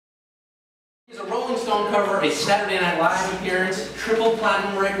Rolling Stone cover, a Saturday Night Live appearance, triple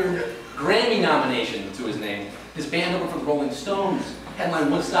platinum record, Grammy nomination to his name. His band opened for the Rolling Stones, headlined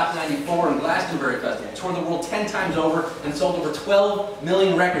Woodstock '94 and Glastonbury Festival, toured the world 10 times over, and sold over 12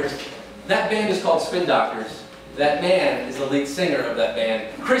 million records. That band is called Spin Doctors. That man is the lead singer of that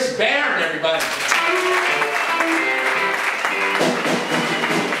band, Chris Barron, everybody.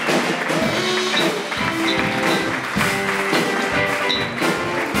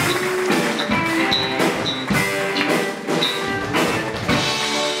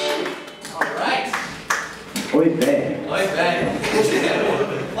 Oy vey. Oy vey.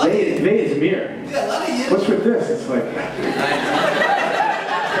 Vey is beer. Yeah, a lot of you. What's with this? It's like...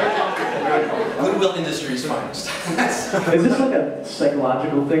 Goodwill Industries finest. Is this like a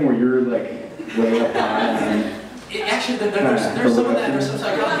psychological thing where you're like way up high and... Actually, there's some of that. There's some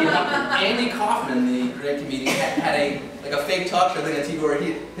psychology. Andy Kaufman, the great comedian, had a fake talk show thing on TV where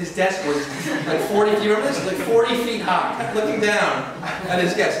his desk was like 40 feet. Remember this? Like 40 feet high, kept looking down at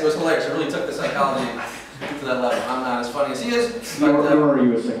his guests. It was hilarious. It really took the psychology to that level. I'm not as funny as he is. But, nor are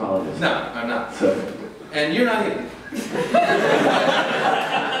you a psychologist. No, I'm not. So. And you're not either.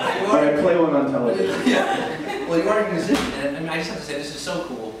 I play one on television. Yeah. Well, you are a musician, and I mean, I just have to say, this is so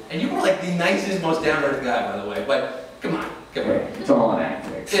cool. And you were like the nicest, most down-to-earth guy, by the way. But come on, come on. It's all an act.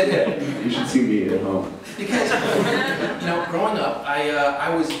 You should see me at home. Because you know, growing up,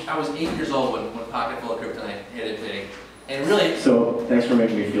 I was 8 years old when Pocket Full of Kryptonite hit it big, and really. So thanks for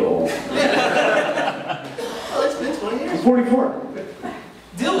making me feel old. Yeah. Well, it's been 20 years. I'm 44.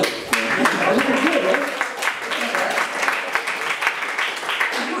 Deal with it. I was a kid, right?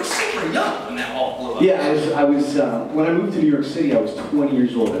 You were super young when that all blew up. Yeah, I was when I moved to New York City, I was 20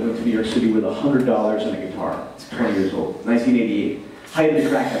 years old. I moved to New York City with $100 and a guitar. I was 20 years old, 1988. Height of the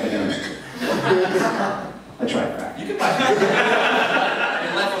crack epidemic. I tried crack. You could buy crack.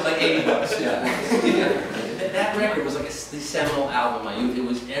 And left was like $80. Yeah. That record was like the seminal album of my youth. It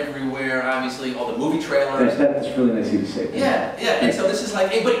was everywhere, obviously, all the movie trailers. That's really nice of you to say. Yeah, yeah. And so this is like,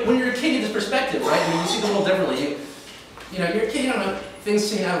 hey, but when you're a kid, you have this perspective, right? I mean, you see the world differently. You know, you're a kid, you don't know, things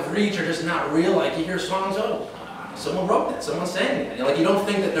seem out of reach or just not real. Like you hear songs, oh, someone wrote that, someone sang that. Like you don't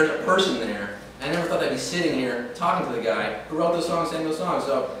think that there's a person there. I never thought I'd be sitting here talking to the guy who wrote those songs, sang those songs.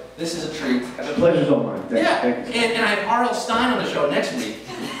 So this is a treat. The pleasure's all mine. Thanks. Yeah, Thanks. And I have R.L. Stein on the show next week.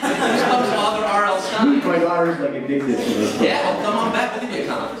 This comes Father R.L. Stein. My daughter's like addicted to this. Yeah, well, come on back with me,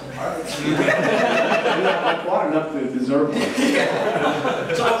 Connor. I bought enough to deserve one.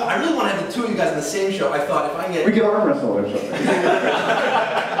 Yeah. So I really want to have the two of you guys on the same show. I thought if I get... We could arm wrestle or something.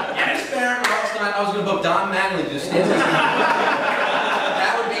 Yeah, it's Barron, R.L. Stein. I was going to book Don Mattingly to do stand-up.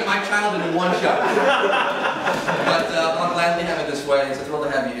 That would be my childhood in one shot. But I'll gladly have it this way. It's a thrill to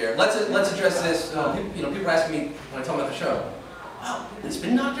have you here. Let's address this. People are asking me when I tell them about the show. Wow, the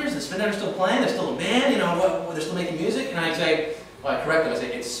Spin Doctors? The Spin Doctors still playing? They're still a band? You know, they're still making music? And I say, well, I correct them. I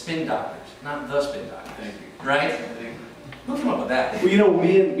say it's Spin Doctors, not the Spin Doctors. Thank you. Right? Who came up with that? Well, you know,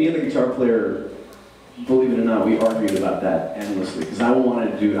 me and the guitar player, believe it or not, we argued about that endlessly because I've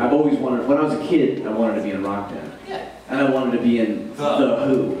always wanted. When I was a kid, I wanted to be in a rock band. Yeah. And I wanted to be in the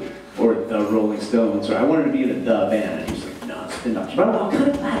Who or the Rolling Stones, or I wanted to be in a the band. And he was like, no, Spin Doctors. But I'm kind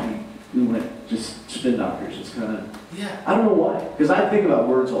of glad we went just Spin Doctors. It's kind of. Yeah. I don't know why. Because I think about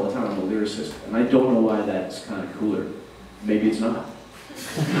words all the time. I'm a lyricist, and I don't know why that's kind of cooler. Maybe it's not.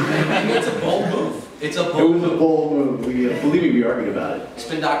 Maybe it's a bold move. It's a bold move. It was a bold move. Believe me, we argued about it.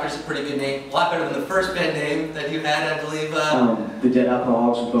 Spin Doctors is a pretty good name. A lot better than the first band name that you had, I believe. The Dead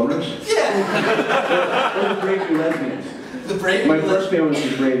Alcoholics and Boners. Yeah. Or the Brave New Lesbians. The Brave My first band was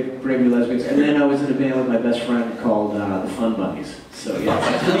the Brave New Lesbians, and then I was in a band with my best friend called the Fun Bunnies. So yeah, I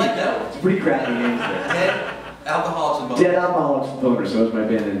like that one. It's pretty crappy names there. Dead Alcoholics and Boners. Dead Alcoholics and Boners. That was my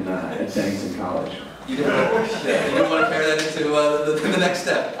band at Bennington College. You didn't want to carry that into the next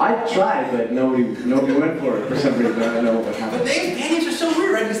step. I tried, but nobody went for it for some reason. I don't know what happened. But band names are so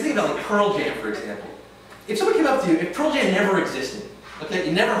weird, right? Because think about like Pearl Jam, for example. If someone came up to you, if Pearl Jam never existed, okay,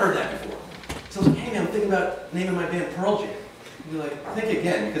 you never heard that before. So I was like, hey man, I'm thinking about naming my band Pearl Jam. You're like, think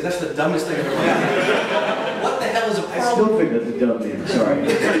again, because that's the dumbest thing I've ever heard. What the hell is a Pearl Jam? I still think that's a dumb name, sorry.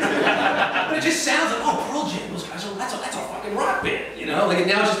 But it just sounds like, oh, Pearl Jam, those guys, that's a fucking rock band, you know? Like,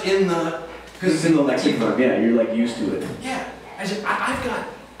 now it's just in the... Because it's in the lexicon, yeah, you're like used to it. Yeah, I like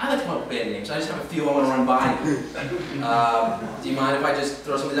to come up with band names, I just have a few I want to run by you. Do you mind if I just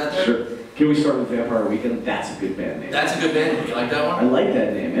throw some of these out there? Sure. Can we start with Vampire Weekend? That's a good band name. That's a good band name. You like that one? I like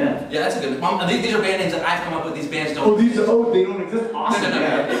that name, yeah. Yeah, that's a good one. These are band names that I've come up with. These bands don't. Oh, they don't exist? Awesome. No.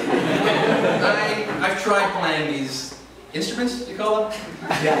 Yeah. I've tried playing these instruments, you call them?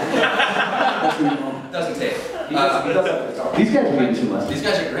 Yeah. Doesn't take. These guys are getting too much. These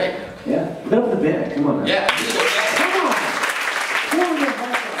guys are great, man. Yeah. Give it up for the band. Come on now. Yeah. Come on.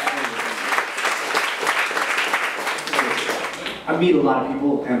 I meet a lot of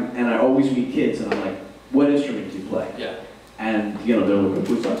people, and I always meet kids, and I'm like, what instrument do you play? Yeah. And, you know, they're looking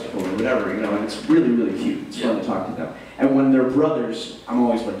for saxophone or whatever, you know, and it's really, really cute. It's fun to talk to them. And when they're brothers, I'm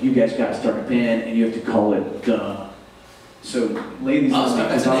always like, you guys gotta start a band, and you have to call it the. So, ladies, I'm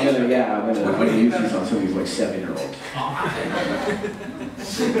gonna use these on some of these like 7-year-olds.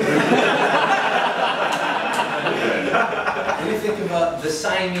 What do you think about the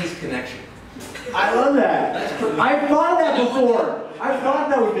Siamese connection? I love that. I've thought of that before. I thought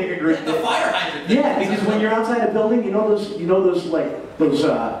that would make a great The fire hydrant. Yeah, because when you're outside a building, you know those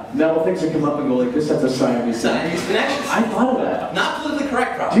metal things that come up and go like this. That's a Siamese connection. I thought of that. Not politically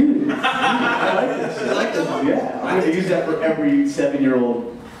correct, probably. Dude, I like this. You like this one? Yeah, I'm gonna use that for every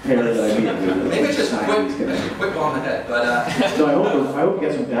 7-year-old pair that I meet. Maybe it's just a quick ball on the head, but. So I hope you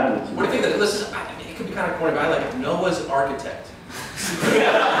get some data. What do you think that? Listen, I mean, it could be kind of corny, but I like Noah's Architect.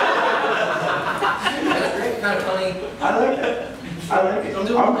 That's great, kind of funny. I like it. I like it.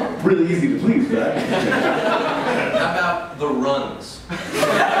 I'm really easy to please, but. How about the Runs? I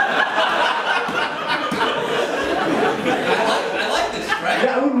like this, right?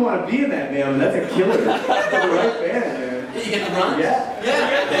 Yeah, I wouldn't want to be in that band, but that's a killer. That's the right band, man. You get the Runs? Yeah.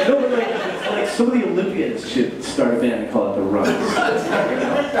 Yeah. No, but like some of the Olympians should start a band and call it the Runs.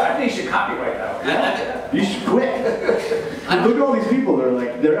 I think you should copyright that one. Yeah. You should quit. Look at all these people.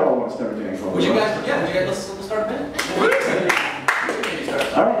 They all want to start a band called. Would you guys? Yeah. Would you guys? Let's start a band.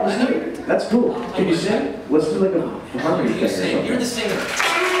 All right, let's do it. That's cool. Can you sing? Let's do like a harmony thing or something. You're the singer.